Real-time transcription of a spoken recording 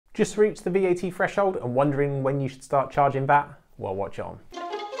Just reached the VAT threshold and wondering when you should start charging VAT? Well, watch on.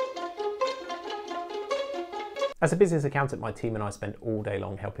 As a business accountant, my team and I spend all day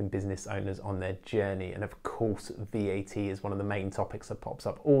long helping business owners on their journey, and of course VAT is one of the main topics that pops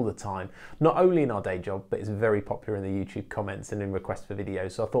up all the time, not only in our day job, but it's very popular in the YouTube comments and in requests for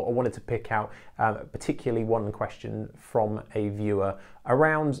videos. So I thought I wanted to pick out particularly one question from a viewer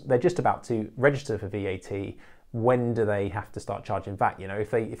around they're just about to register for VAT. When do they have to start charging VAT? You know,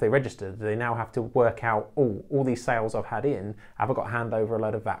 if they register, do they now have to work out, oh, all these sales I've had in, have I got to hand over a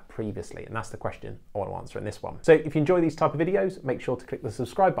load of VAT previously? And that's the question I want to answer in this one. So if you enjoy these type of videos, make sure to click the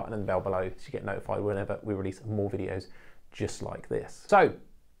subscribe button and the bell below so you get notified whenever we release more videos just like this. So,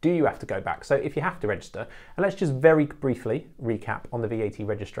 do you have to go back? So if you have to register, and let's just very briefly recap on the VAT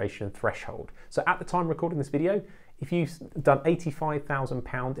registration threshold. So at the time recording this video, if you've done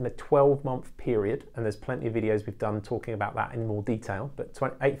 £85,000 in a 12-month period, and there's plenty of videos we've done talking about that in more detail, but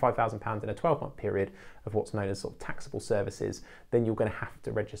 £85,000 in a 12-month period of what's known as sort of taxable services, then you're going to have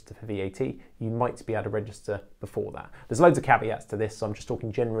to register for VAT. You might be able to register before that. There's loads of caveats to this, so I'm just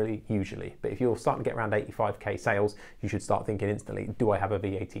talking generally, usually. But if you're starting to get around 85k sales, you should start thinking instantly, do I have a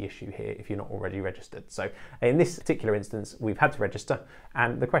VAT issue here if you're not already registered? So in this particular instance, we've had to register,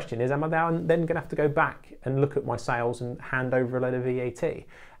 and the question is, am I then going to have to go back and look at my sales and hand over a load of VAT?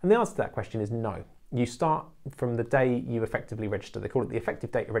 And the answer to that question is no. You start from the day you effectively register. They call it the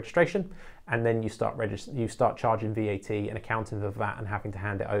effective date of registration, and then you start charging VAT and accounting for that and having to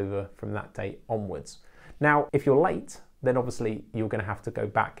hand it over from that date onwards. Now, if you're late, then obviously you're going to have to go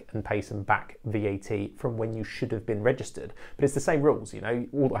back and pay some back VAT from when you should have been registered. But it's the same rules, you know.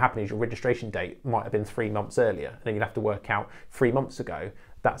 All that happened is your registration date might have been 3 months earlier, and then you'd have to work out 3 months ago.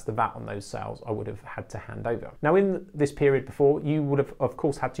 That's the VAT on those sales I would have had to hand over. Now, in this period before, you would have, of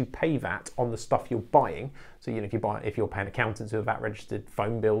course, had to pay VAT on the stuff you're buying. So, you know, if you're paying accountants who have VAT registered,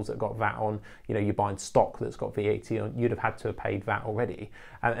 phone bills that got VAT on, you know, you're buying stock that's got VAT on, you'd have had to have paid VAT already.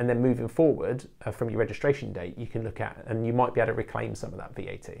 And then moving forward from your registration date, you can look at, and you might be able to reclaim some of that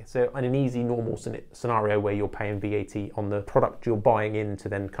VAT. So in an easy, normal scenario where you're paying VAT on the product you're buying in to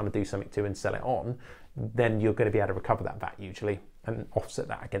then kind of do something to and sell it on, then you're going to be able to recover that VAT usually and offset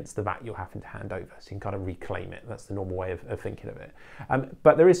that against the VAT you're having to hand over. So you can kind of reclaim it. That's the normal way of thinking of it.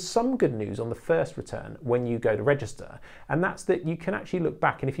 But there is some good news on the first return when you go to register, and that's that you can actually look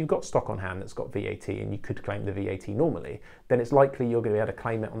back, and if you've got stock on hand that's got VAT and you could claim the VAT normally, then it's likely you're going to be able to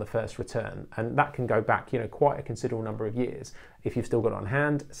claim it on the first return. And that can go back, you know, quite a considerable number of years if you've still got it on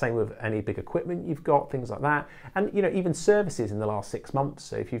hand. Same with any big equipment you've got, things like that. And, you know, even services in the last 6 months.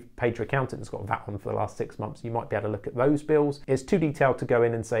 So if you've paid your accountant that's got VAT on for the last 6 months, you might be able to look at those bills. It's too detailed to go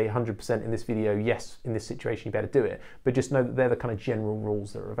in and say 100% in this video, yes, in this situation you better do it, but just know that they're the kind of general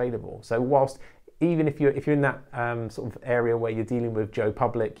rules that are available. So whilst even if you're in that sort of area where you're dealing with Joe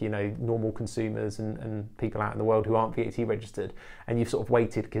Public, you know, normal consumers and people out in the world who aren't VAT registered, and you've sort of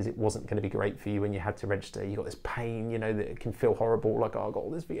waited because it wasn't going to be great for you when you had to register, you got this pain, you know, that it can feel horrible, like, oh, I've got all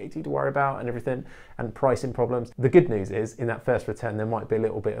this VAT to worry about and everything, and pricing problems. The good news is in that first return, there might be a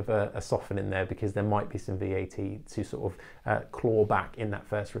little bit of a softening there, because there might be some VAT to sort of claw back in that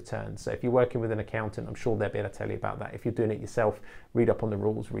first return. So if you're working with an accountant, I'm sure they'll be able to tell you about that. If you're doing it yourself, read up on the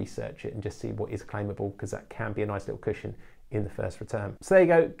rules, research it, and just see what is claimable, because that can be a nice little cushion in the first return. So there you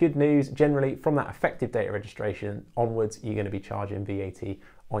go, good news. Generally, from that effective date of registration onwards, you're going to be charging VAT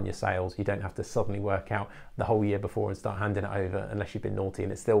on your sales. You don't have to suddenly work out the whole year before and start handing it over unless you've been naughty,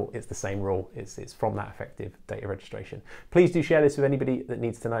 and it's the same rule. It's from that effective date of registration. Please do share this with anybody that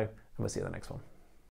needs to know, and we'll see you in the next one.